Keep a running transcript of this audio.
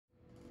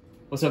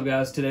What's up,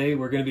 guys? Today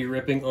we're going to be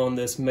ripping on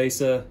this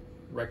Mesa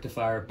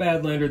rectifier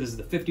Badlander. This is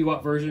the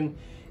 50-watt version,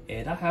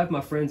 and I have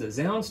my friends at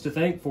Zzounds to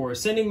thank for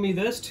sending me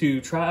this to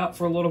try out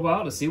for a little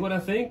while to see what I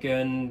think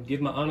and give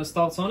my honest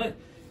thoughts on it,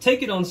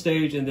 take it on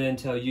stage, and then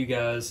tell you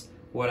guys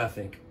what I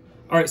think.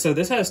 Alright, so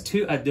this has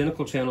two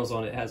identical channels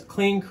on it. It has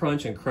clean,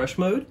 crunch, and crush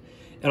mode.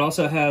 It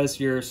also has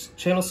your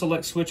channel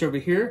select switch over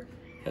here.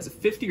 It has a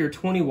 50 or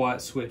 20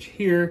 watt switch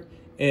here,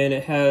 and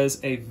it has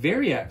a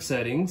variac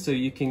setting, so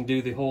you can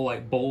do the whole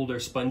like bold or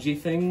spongy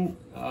thing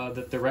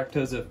that the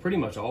Rectos have pretty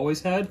much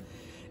always had.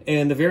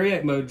 And the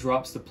variac mode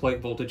drops the plate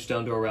voltage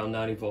down to around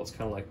 90 volts,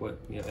 kind of like what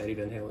Eddie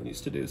Van Halen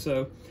used to do.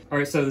 So, all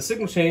right, so the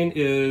signal chain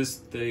is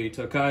the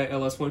Tokai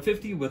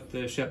LS150 with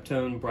the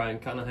Sheptone Brian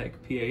Kanahek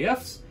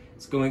PAFs.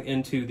 It's going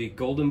into the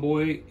Golden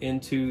Boy,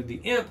 into the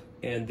amp,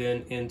 and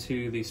then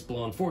into the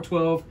Splawn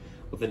 412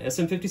 with an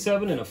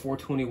SM57 and a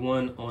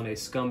 421 on a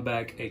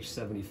Scumbag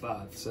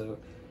H75. So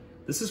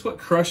this is what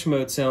crush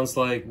mode sounds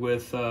like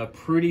with a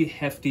pretty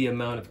hefty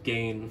amount of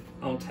gain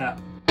on tap.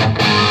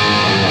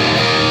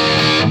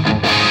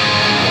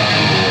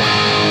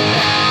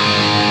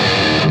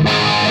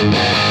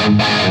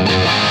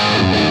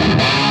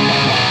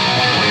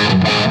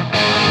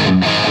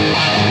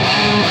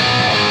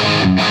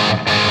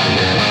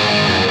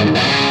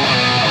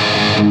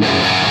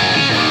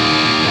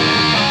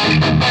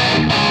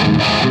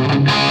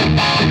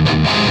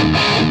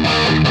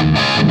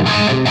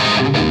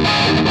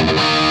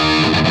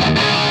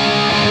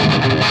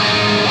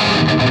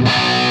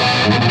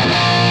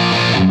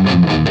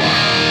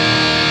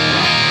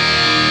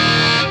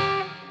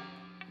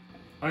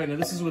 Alright, now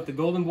this is with the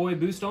Golden Boy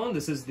boost on.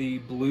 This is the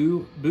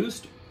blue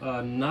boost,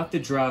 not the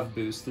drive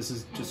boost. This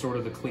is just sort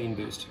of the clean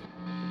boost.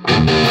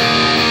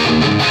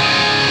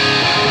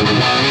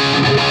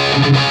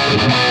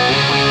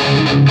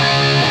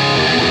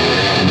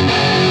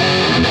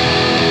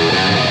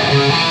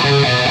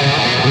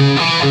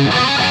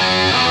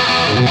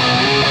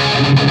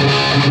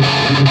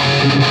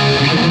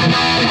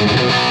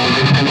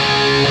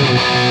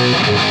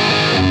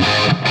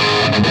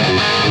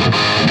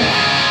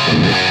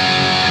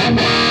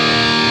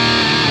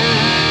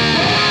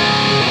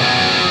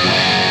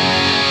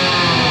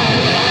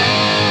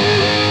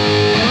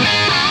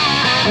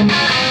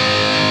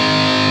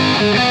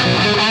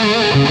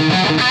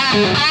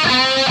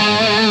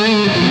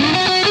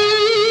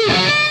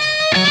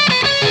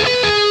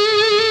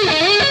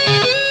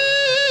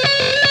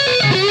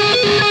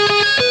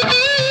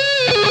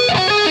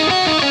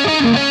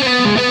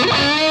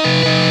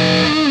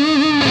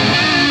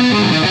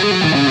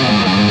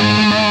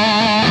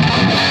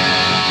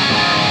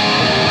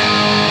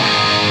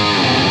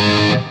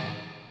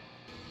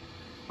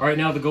 Alright,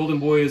 now the Golden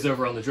Boy is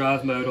over on the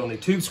drive mode on the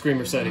Tube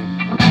Screamer setting.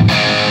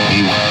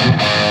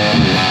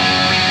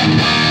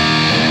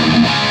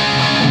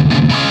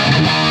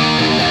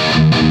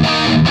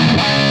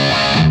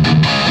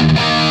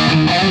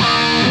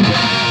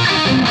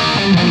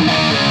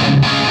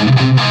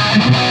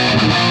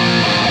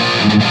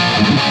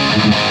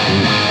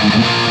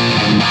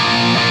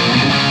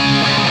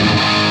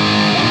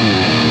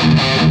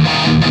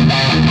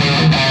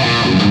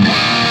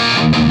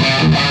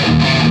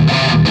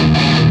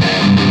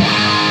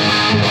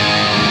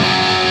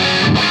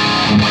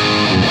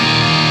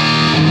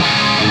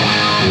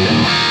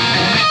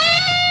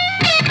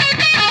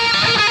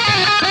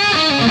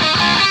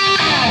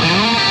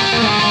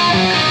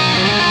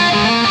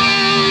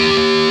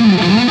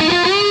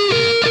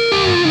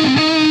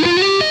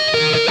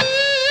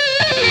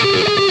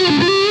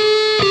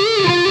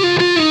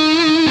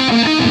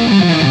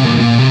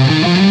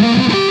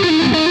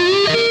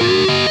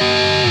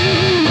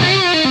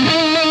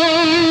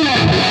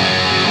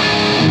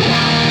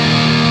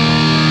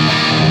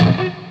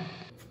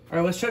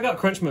 Alright, let's check out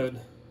crunch mode.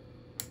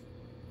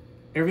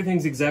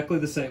 Everything's exactly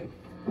the same.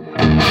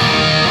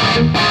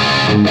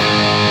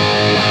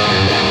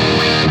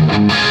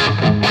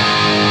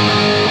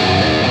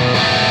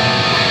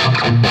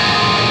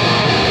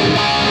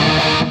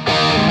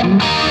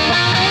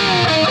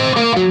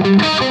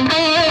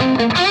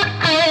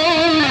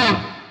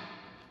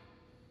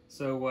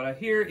 So what I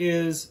hear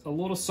is a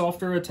little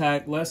softer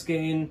attack, less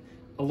gain,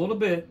 a little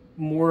bit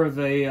more of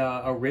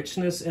a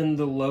richness in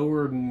the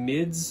lower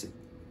mids,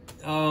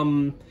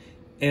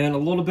 and a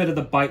little bit of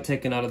the bite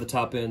taken out of the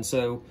top end.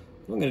 So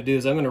what I'm going to do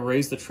is I'm going to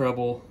raise the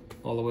treble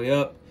all the way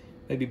up,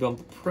 maybe bump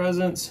the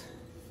presence,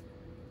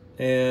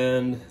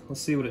 and let's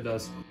see what it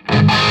does.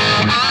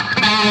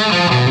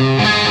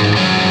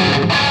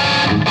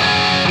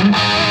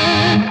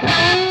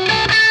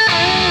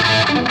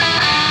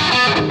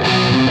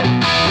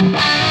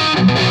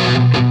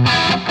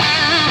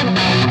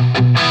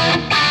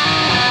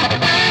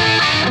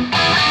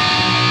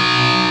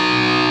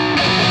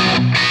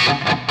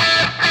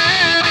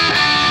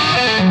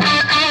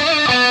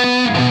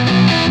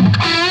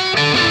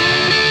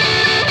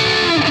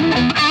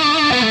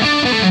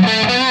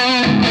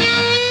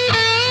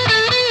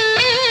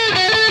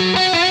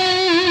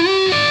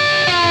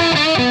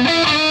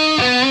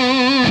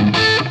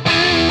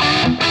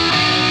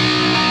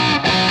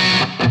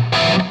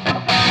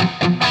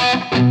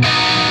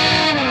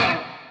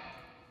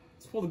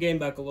 gain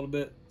back a little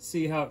bit,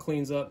 see how it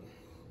cleans up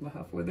about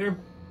halfway there.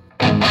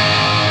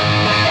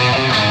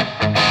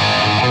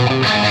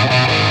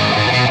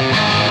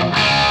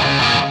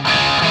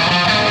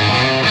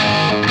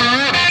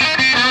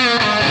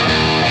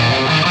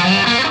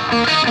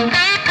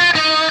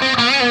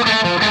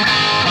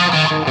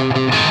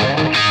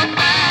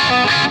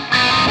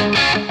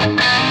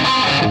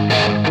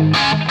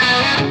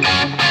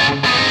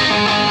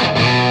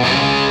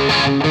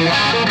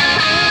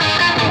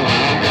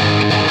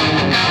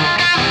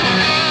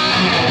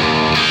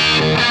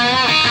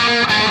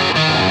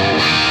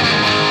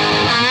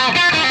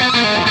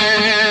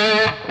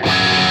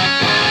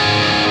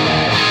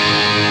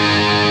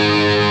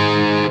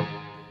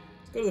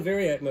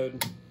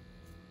 Mode.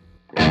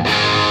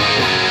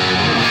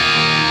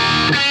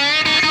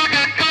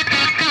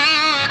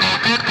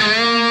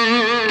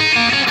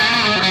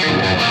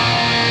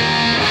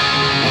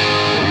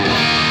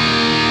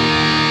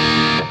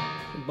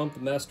 Bump the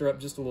master up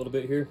just a little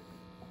bit here.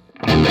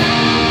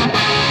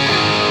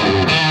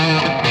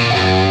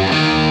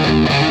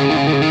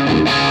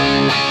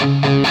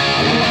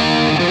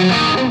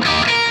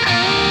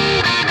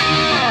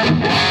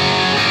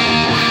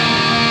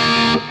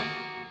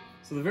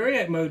 So the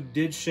Variac mode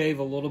did shave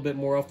a little bit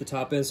more off the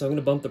top end, so I'm going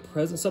to bump the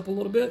presence up a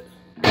little bit.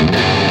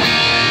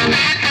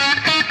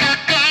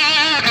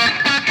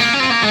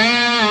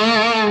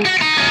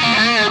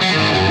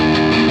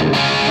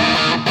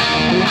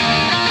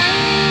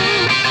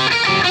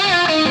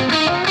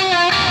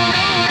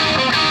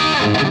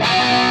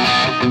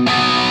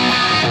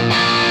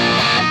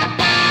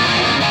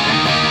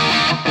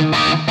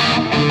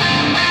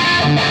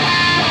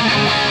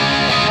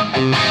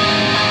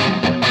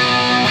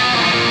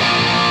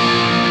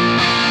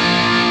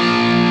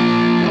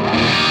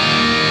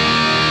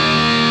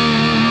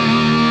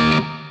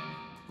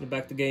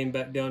 Back the gain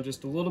back down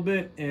just a little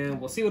bit, and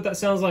we'll see what that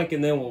sounds like,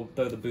 and then we'll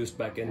throw the boost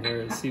back in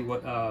here and see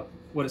what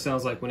it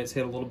sounds like when it's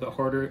hit a little bit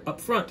harder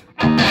up front.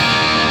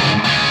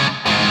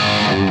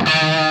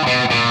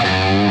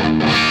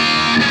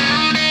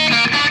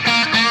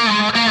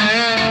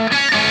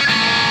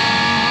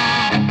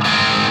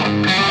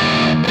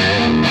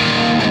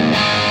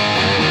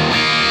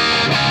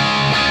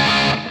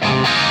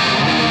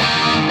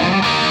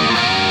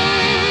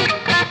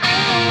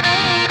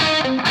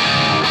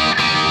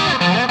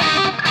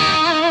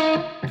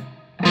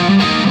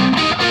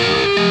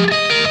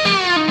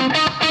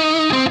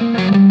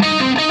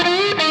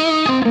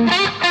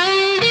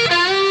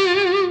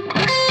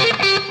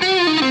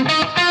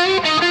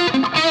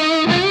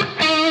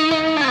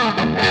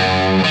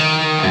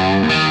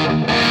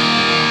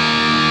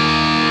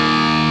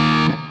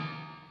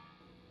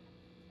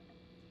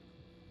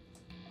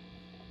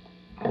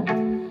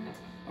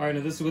 Alright,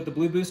 now this is with the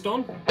blue boost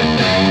on.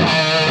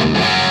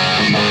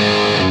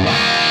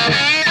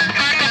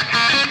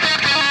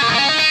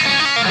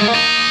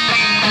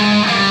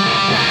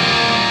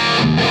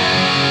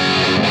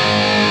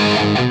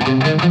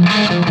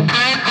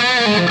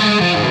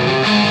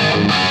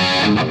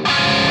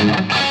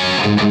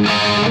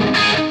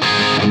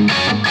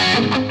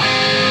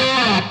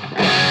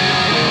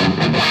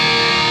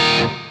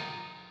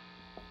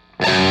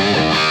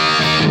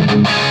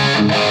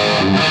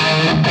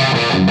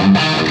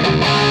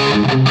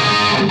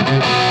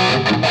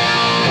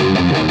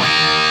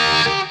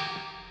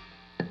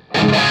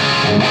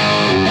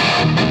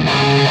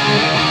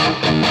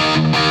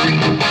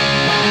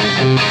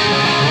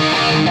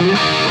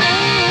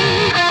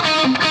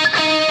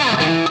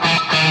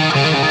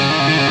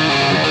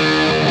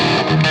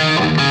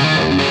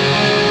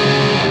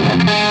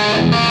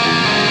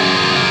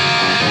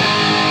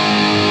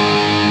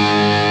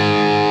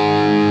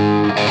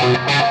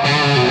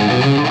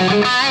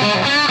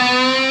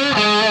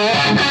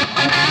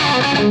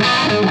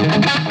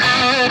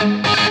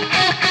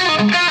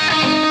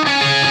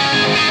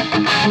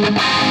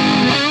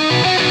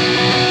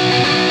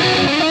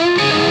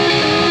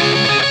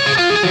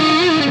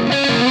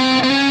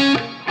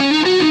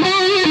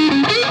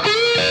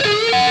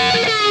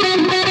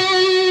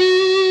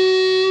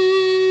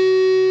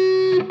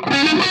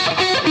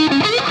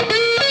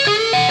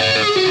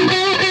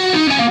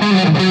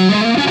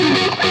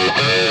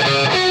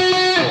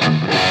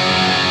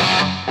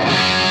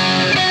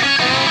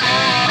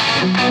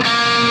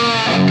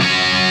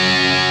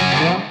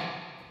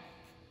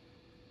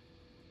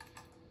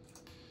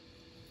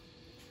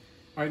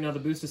 Alright, now the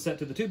boost is set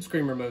to the Tube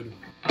Screamer mode.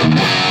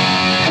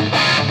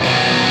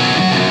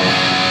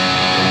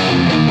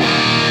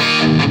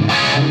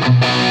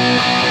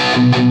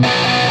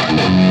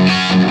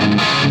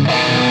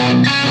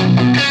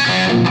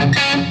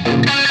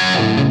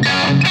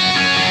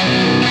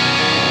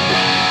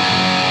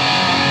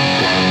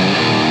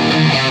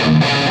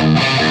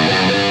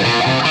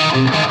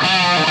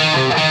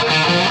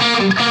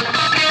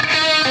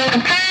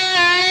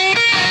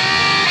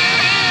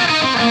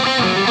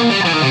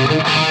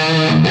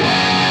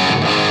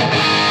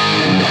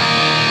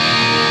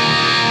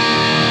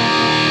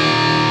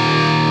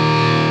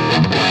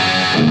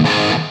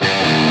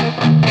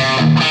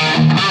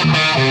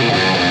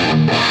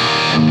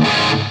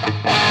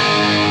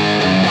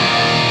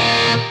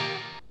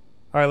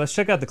 right, let's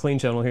check out the clean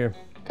channel here.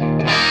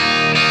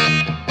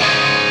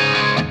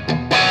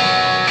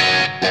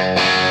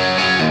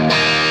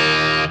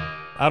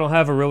 I don't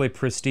have a really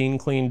pristine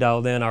clean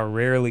dialed in. I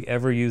rarely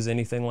ever use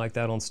anything like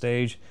that on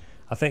stage.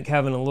 I think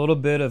having a little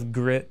bit of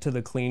grit to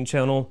the clean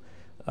channel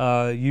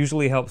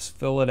usually helps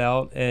fill it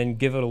out and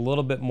give it a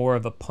little bit more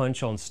of a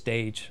punch on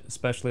stage,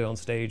 especially on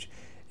stage,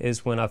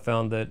 is when I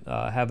found that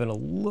having a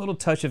little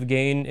touch of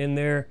gain in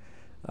there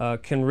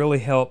can really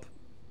help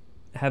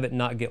have it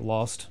not get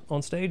lost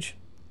on stage.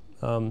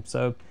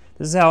 So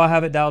this is how I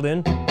have it dialed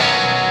in.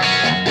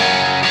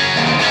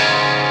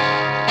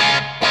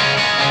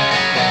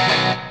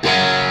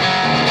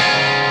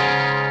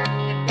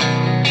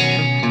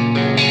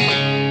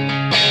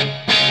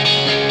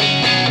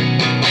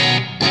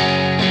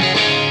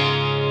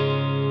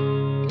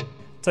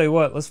 Tell you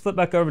what, let's flip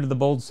back over to the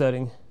bold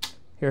setting.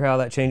 Hear how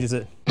that changes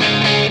it.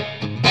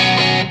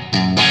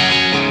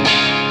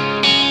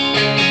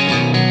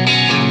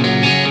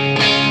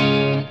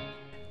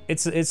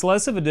 It's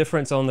less of a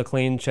difference on the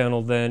clean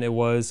channel than it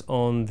was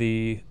on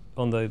the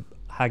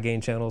high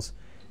gain channels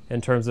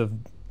in terms of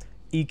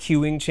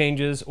EQing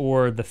changes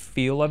or the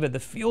feel of it. The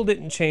feel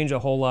didn't change a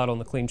whole lot on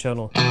the clean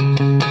channel.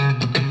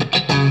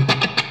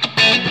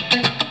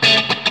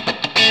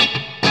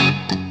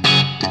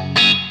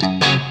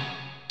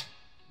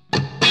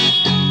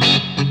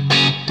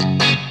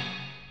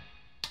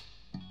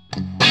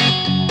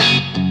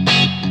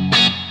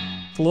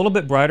 It's a little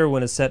bit brighter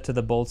when it's set to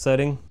the bold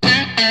setting.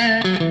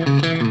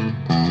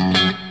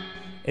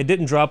 It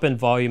didn't drop in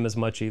volume as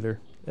much either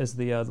as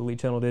the lead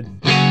channel did.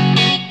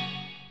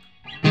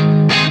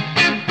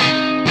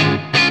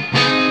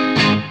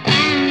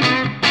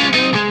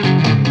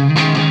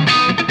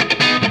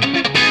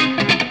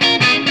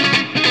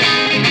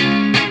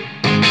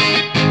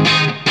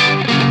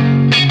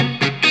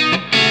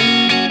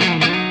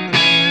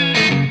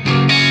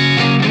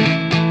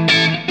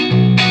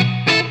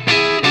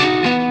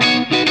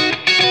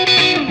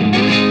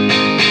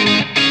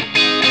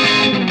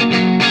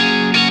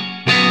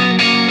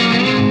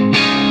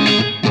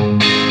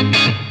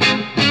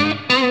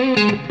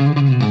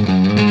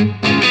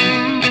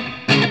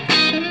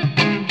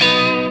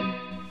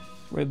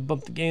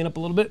 Bump the gain up a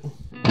little bit.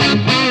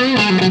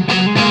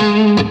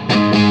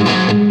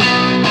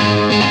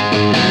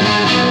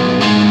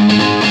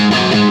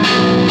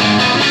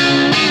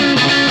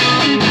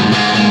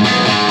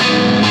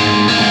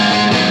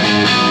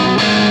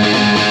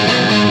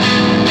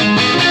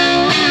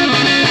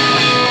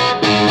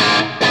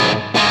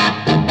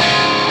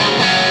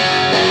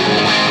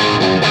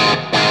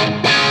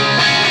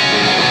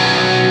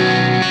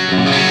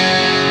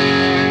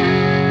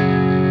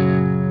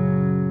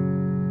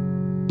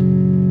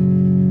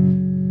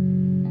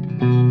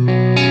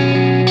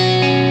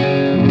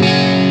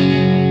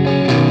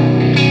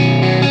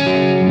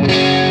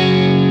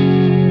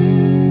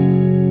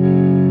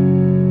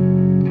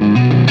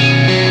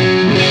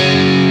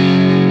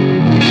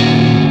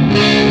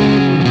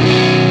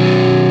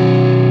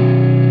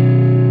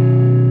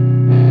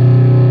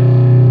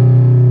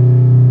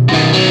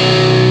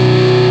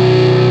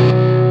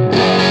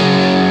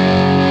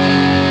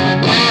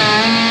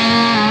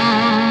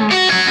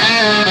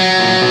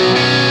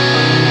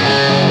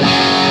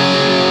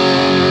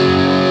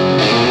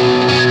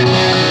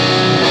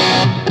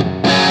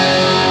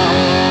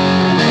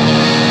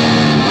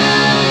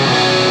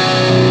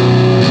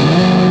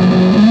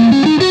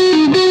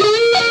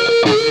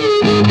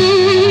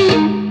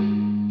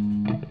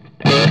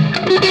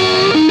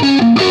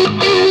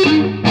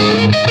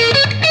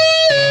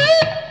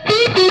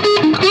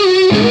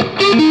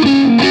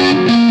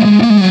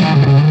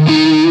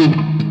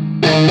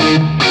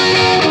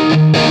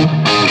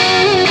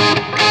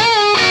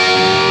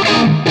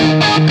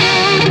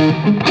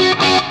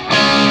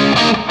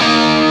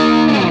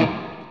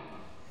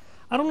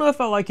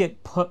 I like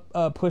it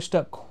pushed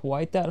up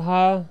quite that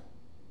high.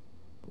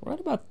 Right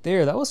about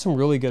there, that was some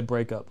really good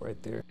breakup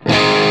right there.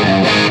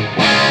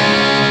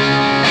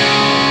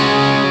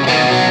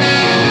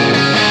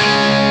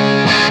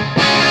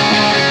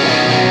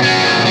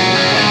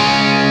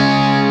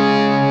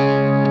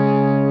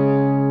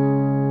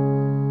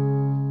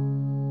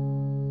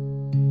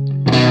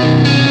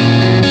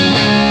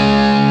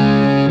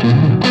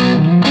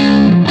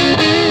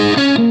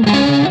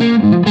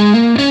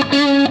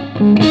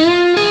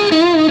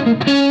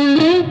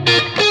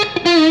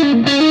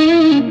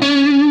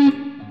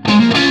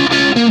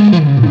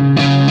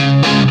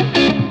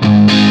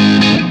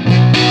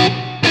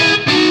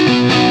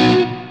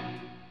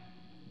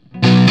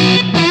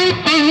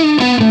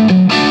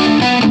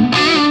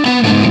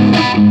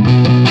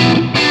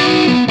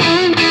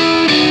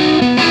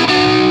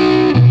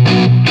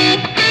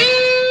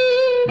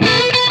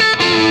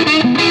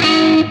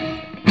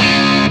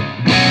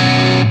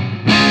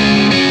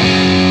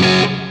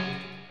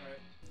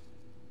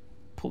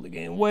 Pull the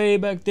gain way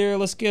back there.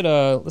 Let's get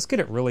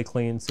it really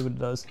clean. See what it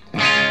does.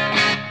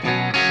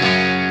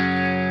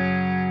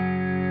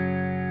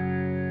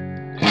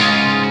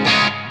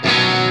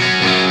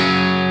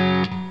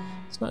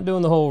 It's not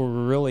doing the whole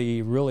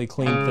really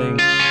clean thing.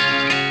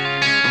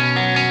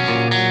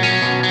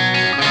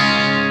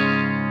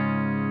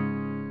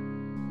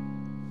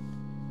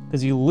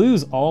 Because you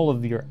lose all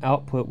of your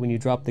output when you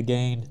drop the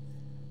gain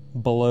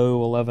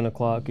below 11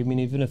 o'clock. I mean,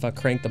 even if I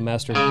crank the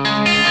master,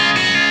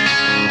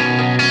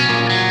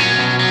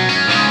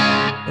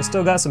 it's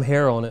still got some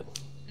hair on it.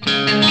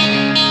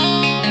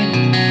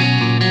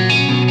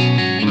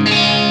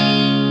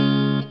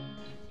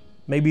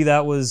 Maybe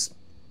that was,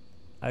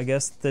 I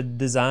guess, the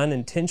design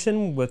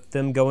intention with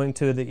them going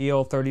to the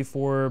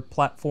EL34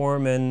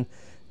 platform and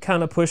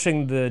kind of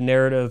pushing the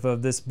narrative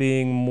of this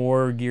being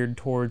more geared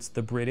towards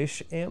the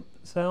British amp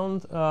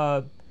sound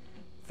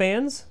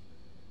fans.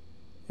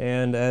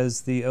 And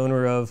as the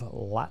owner of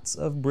lots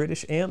of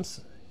British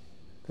amps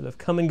that have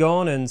come and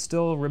gone and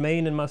still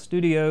remain in my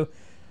studio,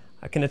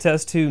 I can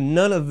attest to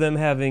none of them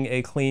having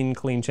a clean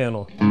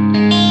channel.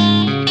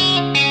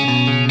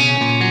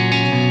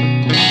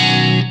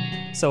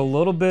 So a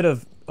little bit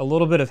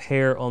of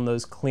hair on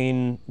those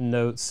clean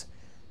notes,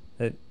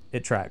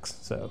 it tracks.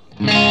 So.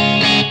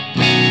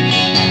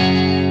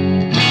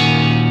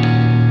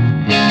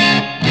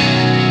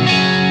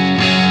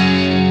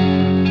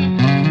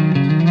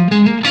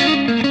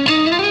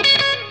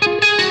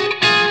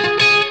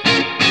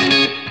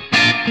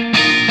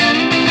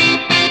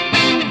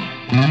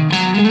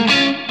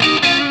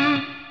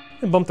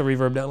 And bump the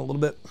reverb down a little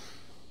bit.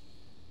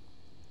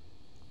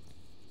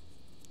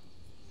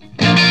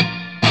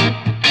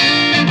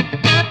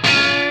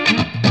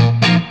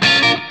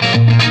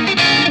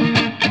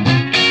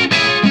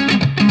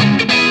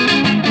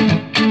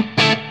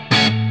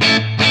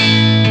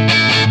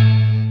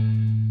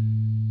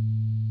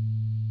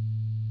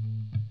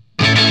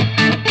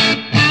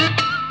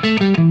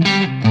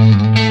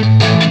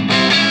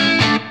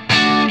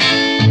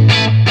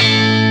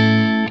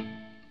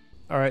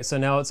 Alright, so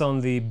now it's on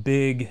the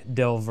big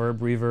DelVerb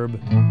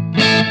reverb.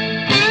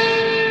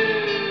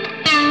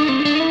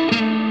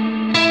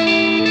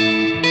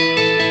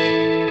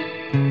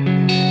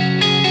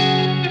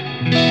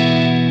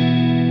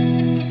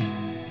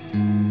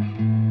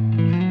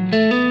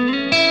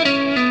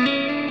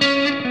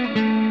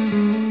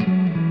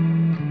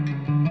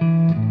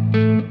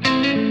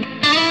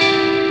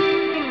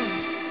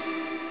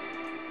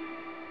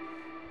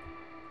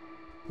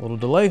 A little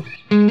delay.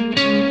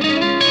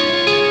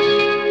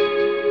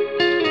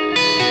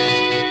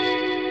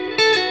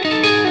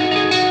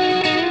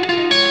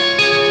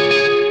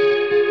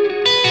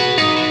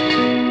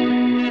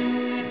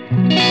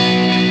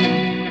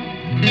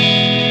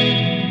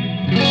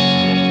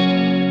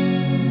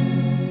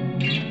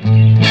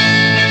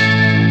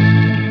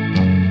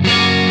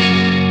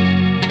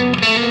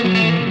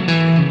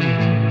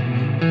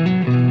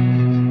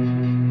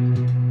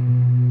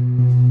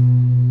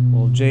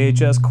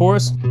 JHS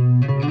chorus.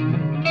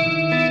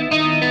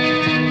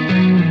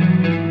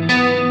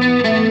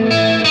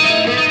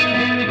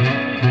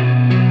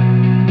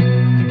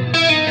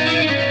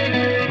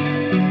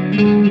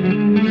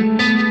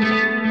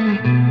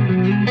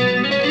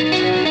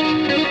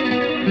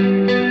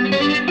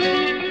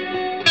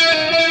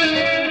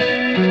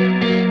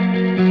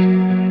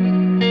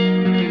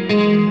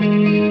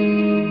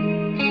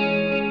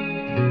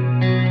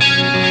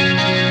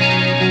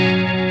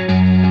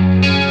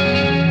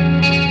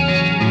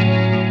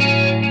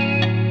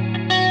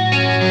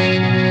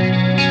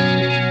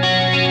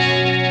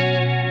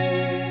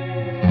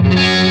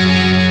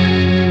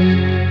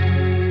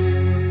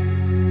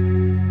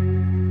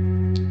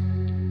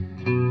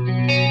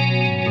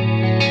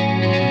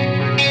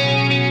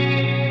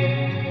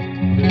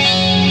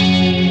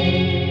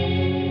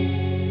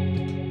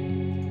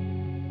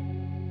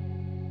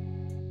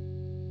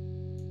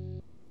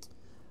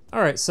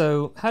 Alright,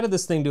 so how did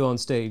this thing do on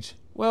stage?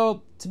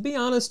 Well, to be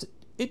honest,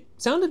 it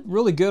sounded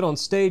really good on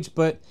stage,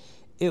 but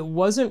it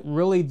wasn't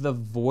really the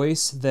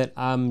voice that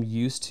I'm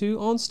used to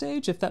on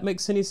stage, if that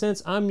makes any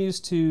sense. I'm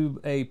used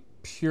to a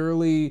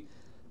purely,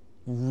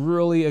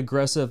 really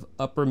aggressive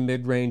upper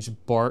mid-range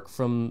bark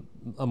from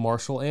a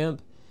Marshall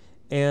amp,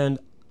 and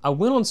I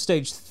went on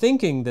stage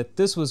thinking that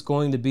this was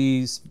going to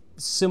be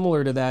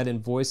similar to that in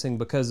voicing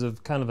because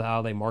of kind of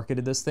how they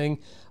marketed this thing.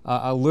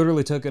 I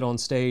literally took it on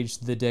stage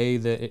the day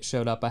that it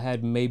showed up. I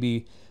had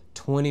maybe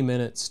 20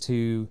 minutes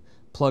to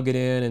plug it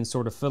in and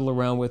sort of fiddle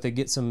around with it,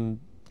 get some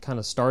kind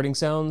of starting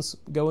sounds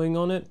going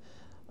on it,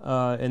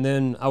 and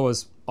then I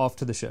was off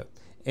to the show.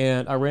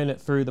 And I ran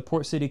it through the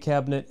Port City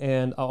cabinet,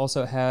 and I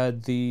also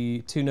had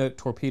the 2-note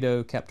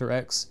Torpedo Captor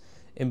X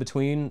in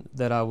between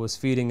that I was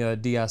feeding a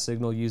DI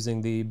signal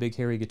using the Big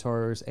Hairy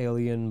Guitars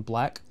Alien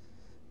Black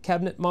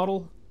cabinet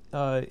model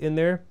in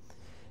there.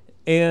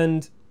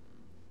 And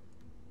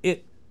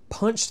it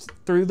punched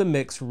through the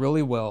mix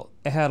really well.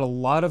 It had a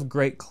lot of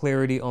great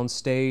clarity on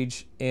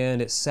stage,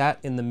 and it sat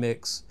in the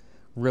mix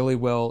really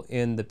well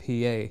in the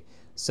PA.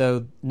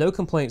 So no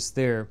complaints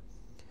there.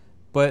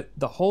 But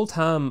the whole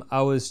time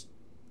I was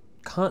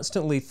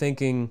constantly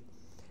thinking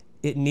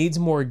it needs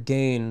more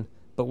gain,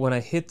 but when I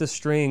hit the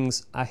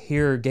strings I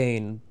hear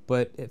gain,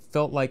 but it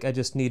felt like I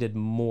just needed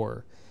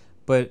more.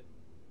 But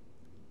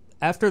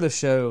after the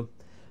show,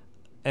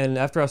 And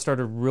after I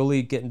started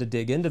really getting to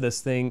dig into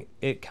this thing,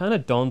 it kind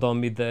of dawned on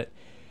me that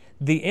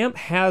the amp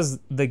has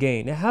the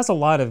gain. It has a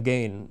lot of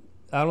gain.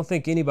 I don't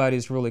think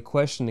anybody's really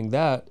questioning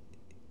that.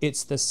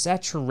 It's the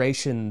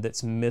saturation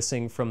that's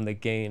missing from the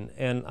gain.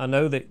 And I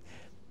know that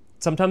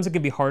sometimes it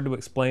can be hard to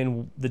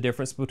explain the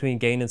difference between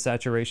gain and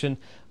saturation.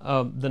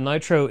 The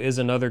Nitro is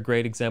another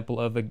great example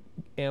of an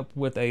amp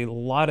with a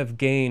lot of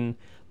gain,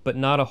 but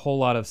not a whole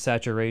lot of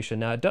saturation.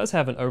 Now, it does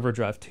have an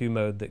Overdrive 2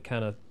 mode that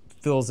kind of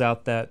fills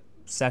out that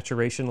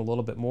saturation a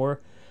little bit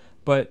more,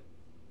 but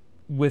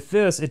with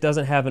this, it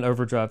doesn't have an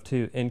Overdrive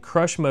 2. In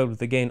Crush mode with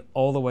the gain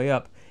all the way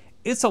up,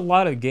 it's a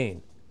lot of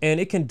gain, and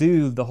it can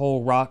do the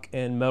whole rock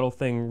and metal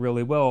thing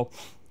really well,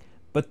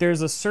 but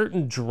there's a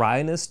certain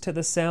dryness to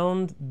the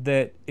sound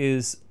that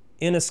is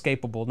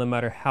inescapable no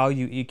matter how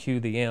you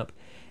EQ the amp.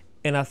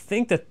 And I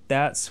think that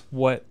that's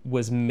what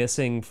was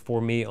missing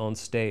for me on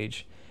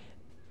stage.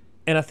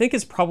 And I think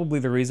it's probably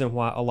the reason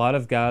why a lot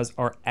of guys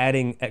are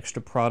adding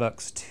extra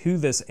products to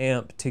this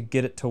amp to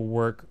get it to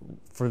work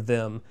for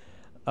them.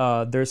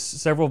 There's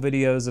several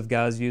videos of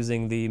guys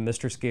using the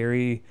Mr.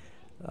 Scary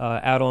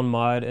add-on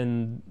mod,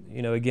 and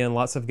again,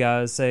 lots of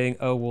guys saying,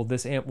 oh, well,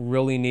 this amp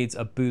really needs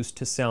a boost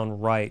to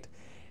sound right.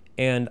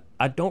 And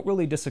I don't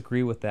really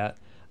disagree with that.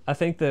 I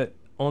think that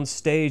on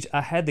stage,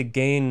 I had the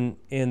gain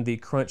in the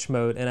crunch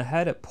mode, and I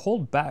had it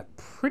pulled back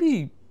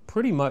pretty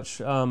much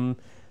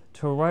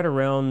to right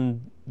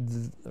around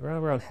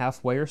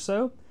halfway or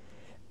so.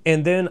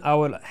 And then I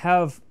would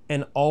have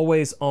an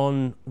always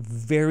on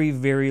very,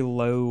 very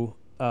low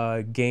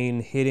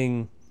gain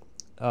hitting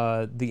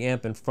the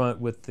amp in front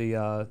with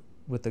the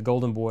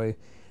Golden Boy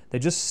that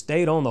just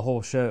stayed on the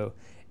whole show.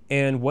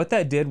 And what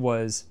that did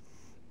was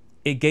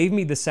it gave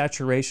me the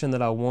saturation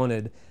that I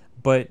wanted,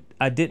 but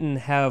I didn't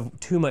have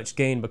too much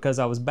gain because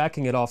I was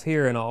backing it off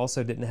here, and I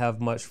also didn't have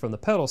much from the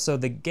pedal. So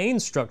the gain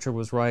structure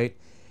was right,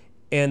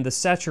 and the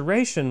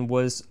saturation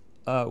was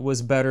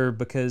better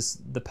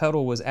because the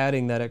pedal was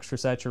adding that extra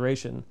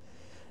saturation.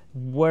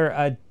 Where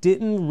I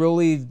didn't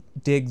really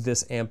dig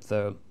this amp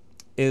though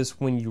is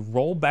when you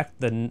roll back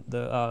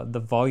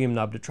the volume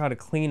knob to try to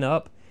clean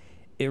up,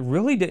 it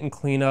really didn't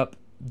clean up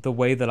the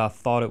way that I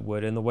thought it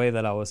would and the way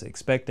that I was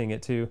expecting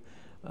it to.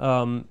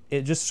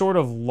 It just sort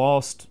of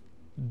lost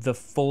the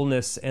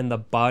fullness and the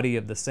body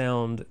of the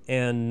sound,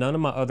 and none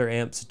of my other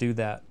amps do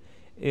that.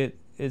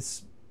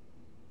 This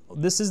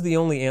is the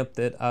only amp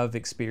that I've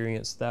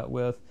experienced that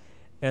with,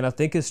 and I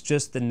think it's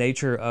just the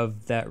nature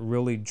of that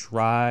really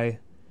dry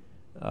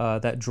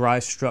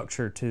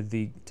structure to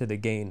the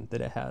gain that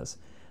it has.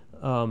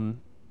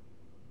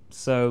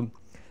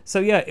 So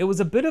yeah, it was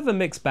a bit of a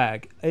mixed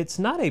bag. It's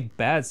not a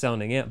bad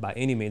sounding amp by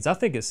any means. I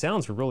think it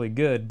sounds really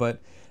good,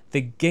 but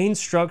the gain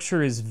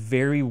structure is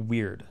very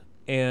weird,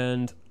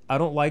 and I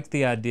don't like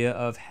the idea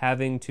of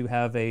having to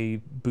have a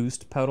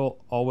boost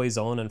pedal always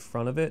on in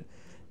front of it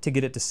to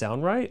get it to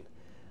sound right.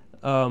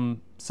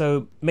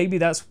 So maybe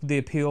that's the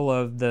appeal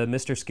of the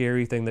Mr.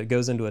 Scary thing that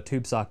goes into a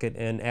tube socket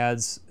and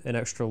adds an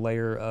extra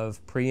layer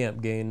of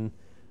preamp gain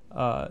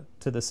to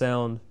the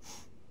sound.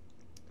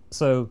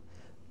 So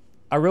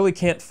I really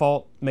can't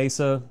fault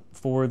Mesa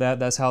for that.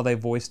 That's how they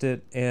voiced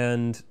it,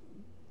 and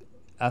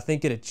I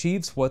think it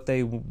achieves what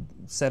they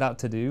set out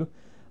to do,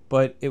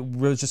 but it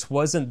really just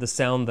wasn't the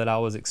sound that I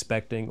was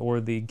expecting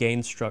or the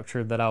gain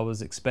structure that I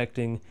was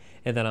expecting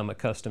and that I'm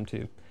accustomed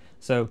to.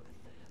 So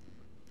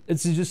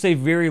it's just a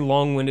very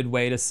long-winded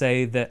way to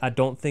say that I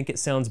don't think it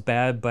sounds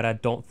bad, but I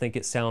don't think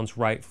it sounds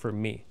right for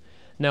me.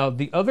 Now,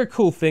 the other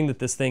cool thing that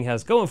this thing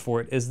has going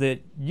for it is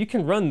that you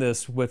can run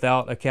this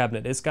without a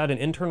cabinet. It's got an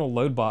internal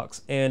load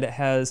box, and it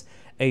has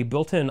a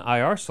built-in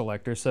IR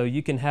selector, so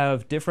you can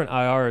have different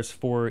IRs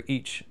for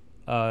each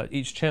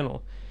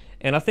channel.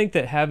 And I think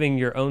that having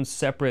your own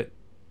separate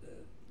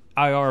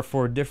IR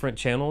for different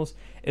channels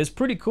is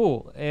pretty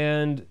cool.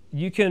 And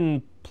you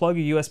can plug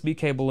a USB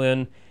cable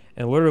in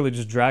and literally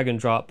just drag and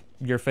drop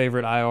your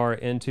favorite IR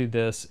into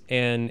this,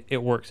 and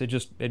it works. It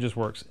just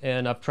works.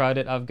 And I've tried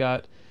it. I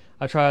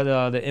tried two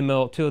of the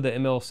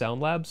ML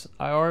Sound Labs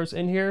IRs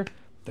in here.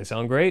 They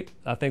sound great.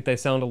 I think they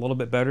sound a little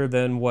bit better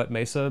than what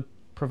Mesa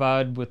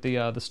provide with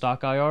the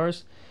stock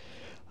IRs.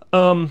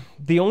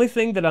 The only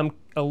thing that I'm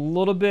a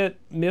little bit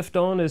miffed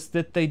on is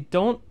that they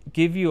don't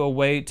give you a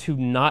way to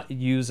not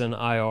use an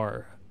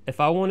IR.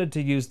 If I wanted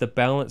to use the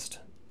balanced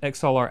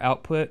XLR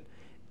output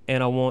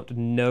and I want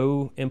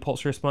no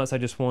impulse response, I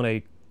just want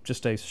a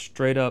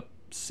straight up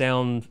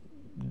sound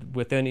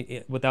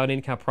without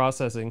any kind of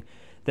processing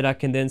that I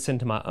can then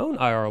send to my own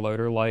IR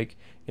loader, like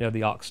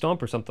the Aux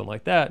Stomp or something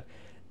like that.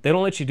 They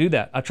don't let you do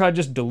that. I tried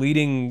just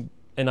deleting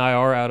an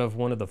IR out of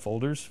one of the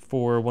folders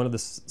for one of the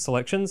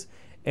selections,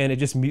 and it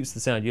just mutes the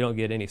sound. You don't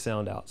get any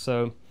sound out.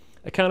 So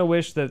I kind of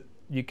wish that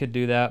you could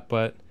do that,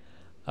 but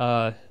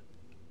I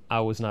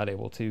was not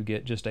able to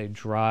get just a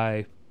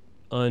dry,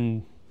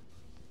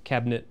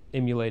 un-cabinet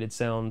emulated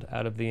sound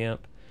out of the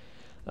amp.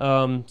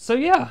 So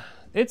yeah,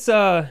 it's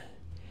a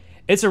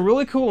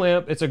really cool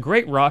amp. It's a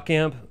great rock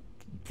amp.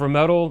 For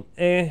metal,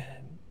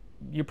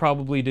 you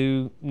probably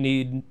do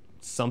need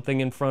something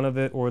in front of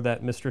it, or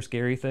that Mr.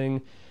 Scary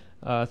thing.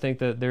 I think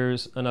that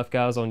there's enough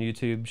guys on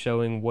YouTube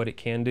showing what it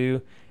can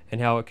do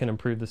and how it can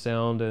improve the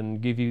sound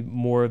and give you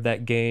more of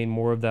that gain,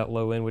 more of that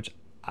low end, which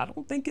I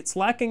don't think it's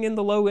lacking in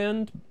the low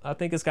end. I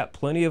think it's got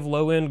plenty of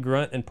low end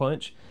grunt and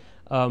punch.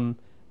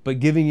 But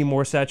giving you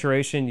more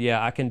saturation,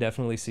 yeah, I can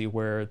definitely see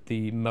where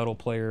the metal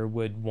player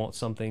would want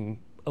something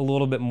a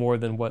little bit more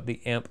than what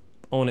the amp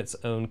on its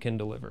own can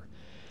deliver.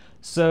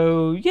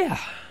 So yeah,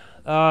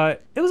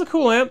 it was a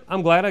cool amp.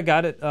 I'm glad I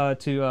got it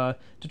to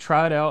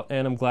try it out,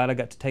 and I'm glad I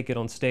got to take it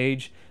on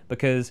stage,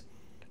 because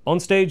on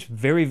stage,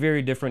 very,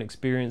 very different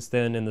experience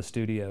than in the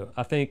studio.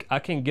 I think I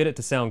can get it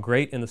to sound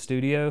great in the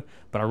studio,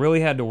 but I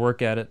really had to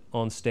work at it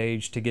on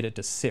stage to get it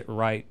to sit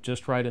right,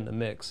 just right in the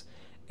mix.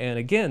 And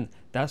again,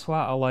 that's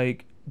why I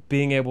like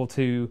being able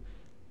to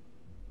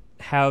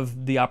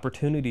have the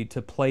opportunity to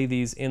play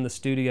these in the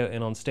studio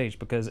and on stage,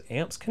 because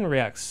amps can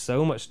react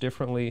so much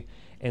differently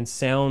and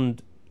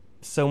sound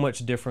so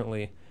much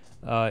differently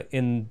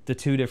in the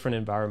two different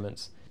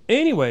environments.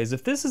 Anyways,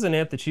 if this is an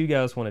amp that you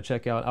guys want to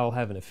check out, I'll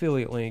have an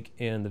affiliate link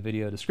in the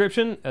video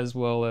description, as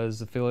well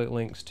as affiliate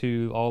links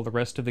to all the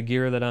rest of the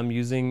gear that I'm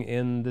using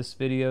in this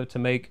video to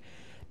make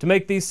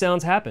these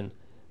sounds happen.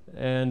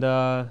 And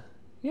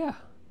yeah,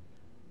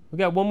 we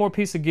got one more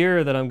piece of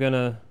gear that I'm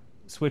gonna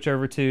switch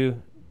over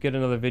to, get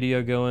another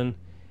video going,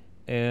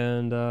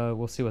 and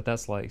we'll see what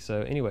that's like.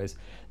 So anyways,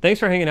 thanks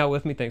for hanging out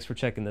with me, thanks for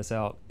checking this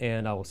out,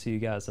 and I will see you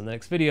guys in the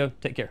next video.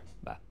 Take care,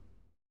 bye.